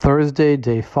Thursday,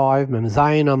 day 5, Mem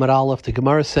Zayin Amar Aleph. The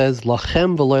Gemara says,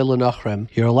 Lachem v'loy l'nachrem.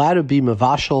 You're allowed to be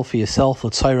mavashal for yourself,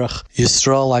 l'tzayrach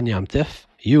Yisrael and Yom Tif,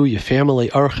 you, your family,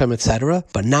 Urchem, etc.,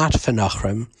 but not for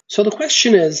nachrem. So the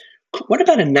question is, what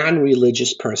about a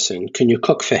non-religious person? Can you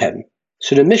cook for him?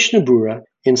 So the Mishnah Brura,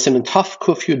 in Siman Taf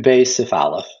Kuf Yud Beis Sif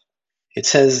Aleph, it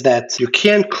says that you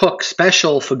can't cook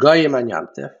special for Goyim and Yom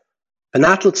Tif, but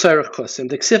not l'tzayrach kusim.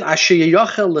 The Ksiv Asher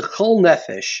Yochel l'chol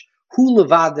nefesh, Hu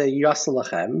levade yasel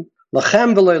lachem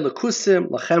v'loy l'kusim,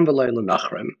 lachem v'loy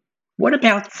l'nachrem. What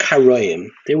about Karoyim?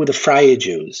 They were the Freya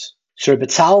Jews. So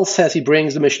Betzal says, he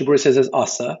brings, the Mishnah Berurah says, as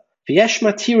Asa. V'yesh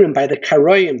matirim, by the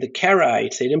Karoyim, the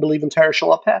Karaites, they didn't believe in Torah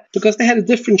Shalapeh, because they had a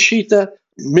different shita,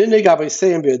 minig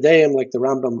avoseyim v'yodeim, like the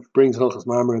Rambam brings Hilchos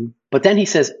Mamrim. But then he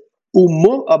says,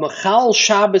 Umachal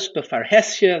Shabbos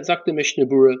b'farhesya, zok the Mishnah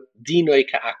Berurah, dinoi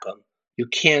ka'akam. You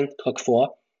can't cook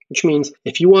for, which means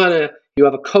if you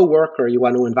have a co-worker you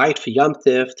want to invite for Yom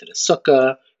Tif, to the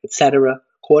Sukkah, etc.,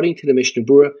 according to the Mishnah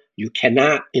Berurah, you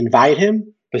cannot invite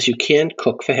him because you can't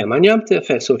cook for him on Yom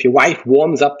Tif. So if your wife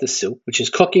warms up the soup, which is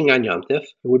cooking on Yom Tif, it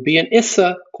would be an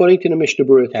Issa, according to the Mishnah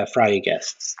Berurah, to have Freya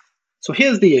guests. So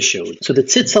here's the issue. So the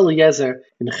Tzitz Eliezer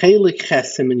in Chelik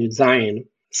Chesim and Yud Zayin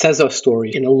says our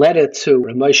story in a letter to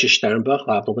Rav Moshe Sternbuch,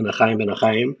 Rabbi ben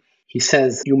Achayim. He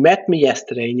says, you met me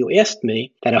yesterday and you asked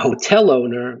me that a hotel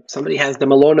owner, somebody has the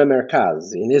Malona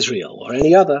Merkaz in Israel or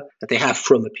any other, that they have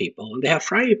Fruma people and they have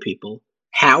Freya people.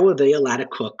 How are they allowed to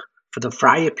cook for the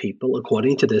Freya people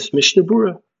according to this Mishnah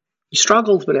Berurah? He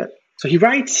struggles with it. So he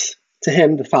writes to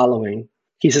him the following.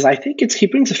 He says, he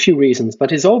brings a few reasons, but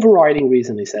his overriding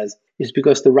reason, he says, is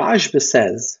because the Rashba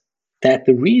says that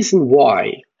the reason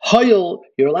why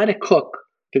you're allowed to cook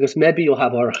because maybe you'll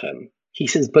have Orchem. He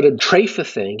says, but a treifa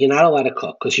thing, you're not allowed to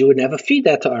cook because you would never feed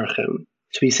that to Archim.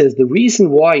 So he says the reason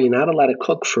why you're not allowed to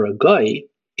cook for a guy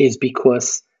is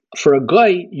because for a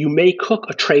guy, you may cook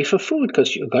a treifa food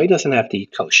because a guy doesn't have to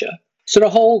eat kosher. So the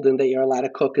holding that you're allowed to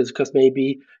cook is because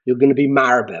maybe you're going to be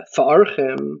marbe. For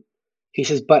Archim, he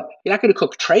says, but you're not going to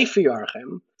cook treifa for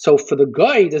Archim. So for the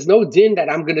guy, there's no din that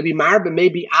I'm going to be marbe.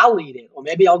 Maybe I'll eat it or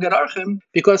maybe I'll get Archim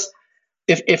because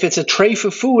if it's a tray for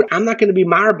food, I'm not going to be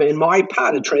marba in my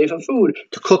pot, a tray for food.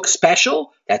 To cook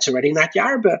special, that's already not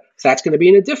yarba. So that's going to be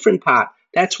in a different pot.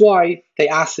 That's why they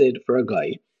asked for a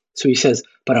guy. So he says,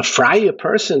 but a Freya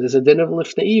person, there's a din of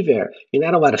lifnei iver. You're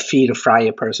not allowed to feed a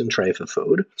Freya person tray for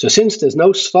food. So since there's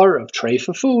no svar of tray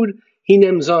for food, he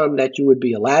names on that you would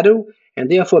be allowed to. And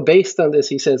therefore, based on this,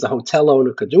 he says a hotel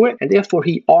owner could do it. And therefore,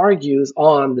 he argues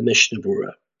on the Mishnah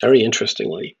Berurah, very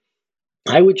interestingly.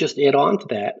 I would just add on to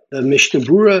that. The Mishnah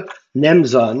Berurah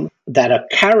nemzon that a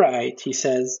Karaite, he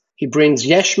says, he brings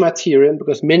yesh matirim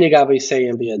because minig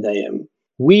avoseyim b'yadayim.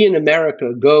 We in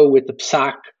America go with the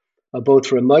psak of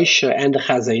both Rav Moshe and the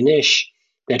Chazon Ish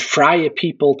that Freya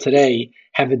people today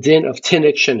have a din of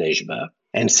tinik shenishba.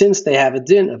 And since they have a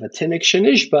din of a tinik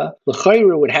shenishba,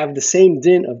 l'chayra would have the same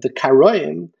din of the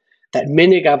karoyim, that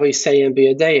minig avoseyim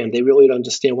b'yadayim, they really don't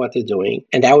understand what they're doing.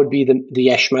 And that would be the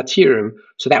yesh matirim.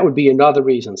 So that would be another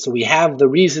reason. So we have the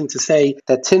reason to say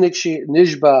that tinik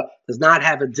nishba does not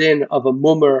have a din of a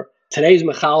mummer. Today's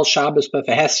Mechal Shabbos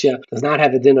b'Fehesya does not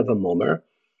have a din of a mummer.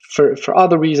 For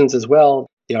other reasons as well,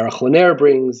 the Aruch LaNer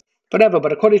brings, whatever.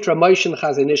 But according to Rav Moshe and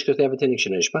Chazon Ish, because they have a tinik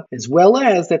shenishba, as well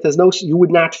as that you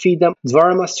would not feed them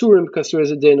dvarim asurim because there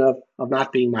is a din of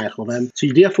not being meichel them. So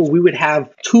therefore, we would have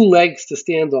two legs to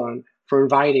stand on for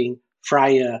inviting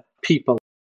Freya people.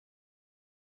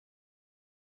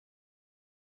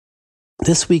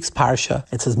 This week's parsha,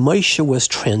 it says Moshe was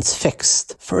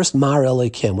transfixed. First, Mar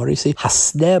Elokim. What do you see?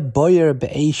 Hasneh boyer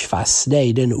be'esh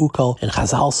vasneh den ukol. And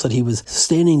Chazal said he was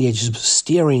standing there just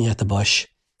staring at the bush.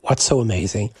 What's so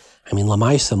amazing? I mean,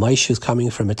 Lamaisa, Moshe is coming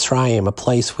from Mitzrayim, a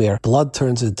place where blood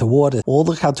turns into water. All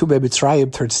the Chatubei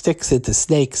Mitzrayim turn sticks into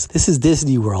snakes. This is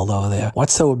Disney World over there.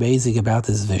 What's so amazing about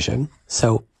this vision?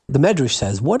 So the Medrash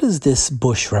says, what does this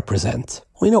bush represent?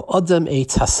 We know Adam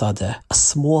Eitz Hasadeh, a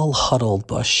small huddled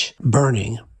bush,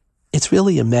 burning. It's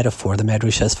really a metaphor, the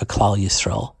Medrash says, for Klal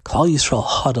Yisrael. Klal Yisrael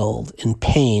huddled in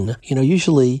pain.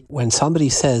 Usually when somebody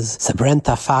says,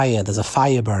 Sabrenta fire, there's a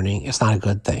fire burning, it's not a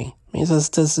good thing. It means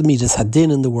there's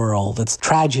hadin in the world, it's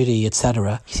tragedy,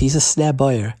 etc. He sees a sneh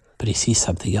boyer, but he sees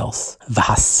something else.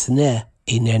 V'hasneh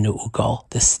inenu ugal.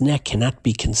 The sneh cannot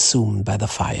be consumed by the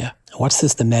fire. What's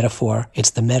this, the metaphor? It's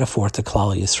the metaphor to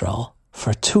Klal Yisrael.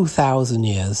 For 2,000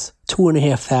 years,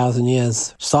 2,500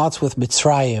 years, starts with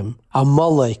Mitzrayim,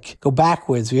 Amalek, go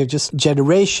backwards. We have just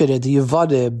generation, the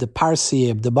Yevadim, the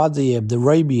Parsim, the Madiyim, the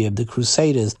Rabiim, the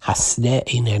Crusaders. Hasneh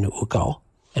inenu ugal.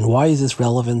 And why is this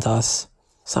relevant to us?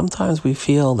 Sometimes we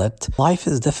feel that life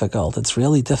is difficult, it's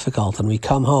really difficult, and we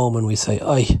come home and we say,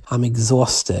 "Oy, I'm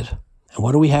exhausted." And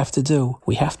what do we have to do?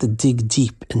 We have to dig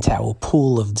deep into our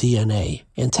pool of DNA,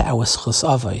 into our schus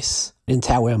avos,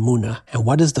 into our emunah. And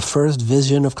what is the first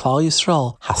vision of Klal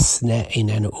Yisrael? Hasneh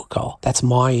einenu ukol. That's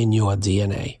my and your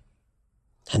DNA.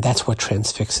 And that's what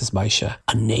transfixes Moshe.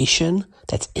 A nation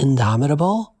that's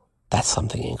indomitable, that's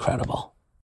something incredible.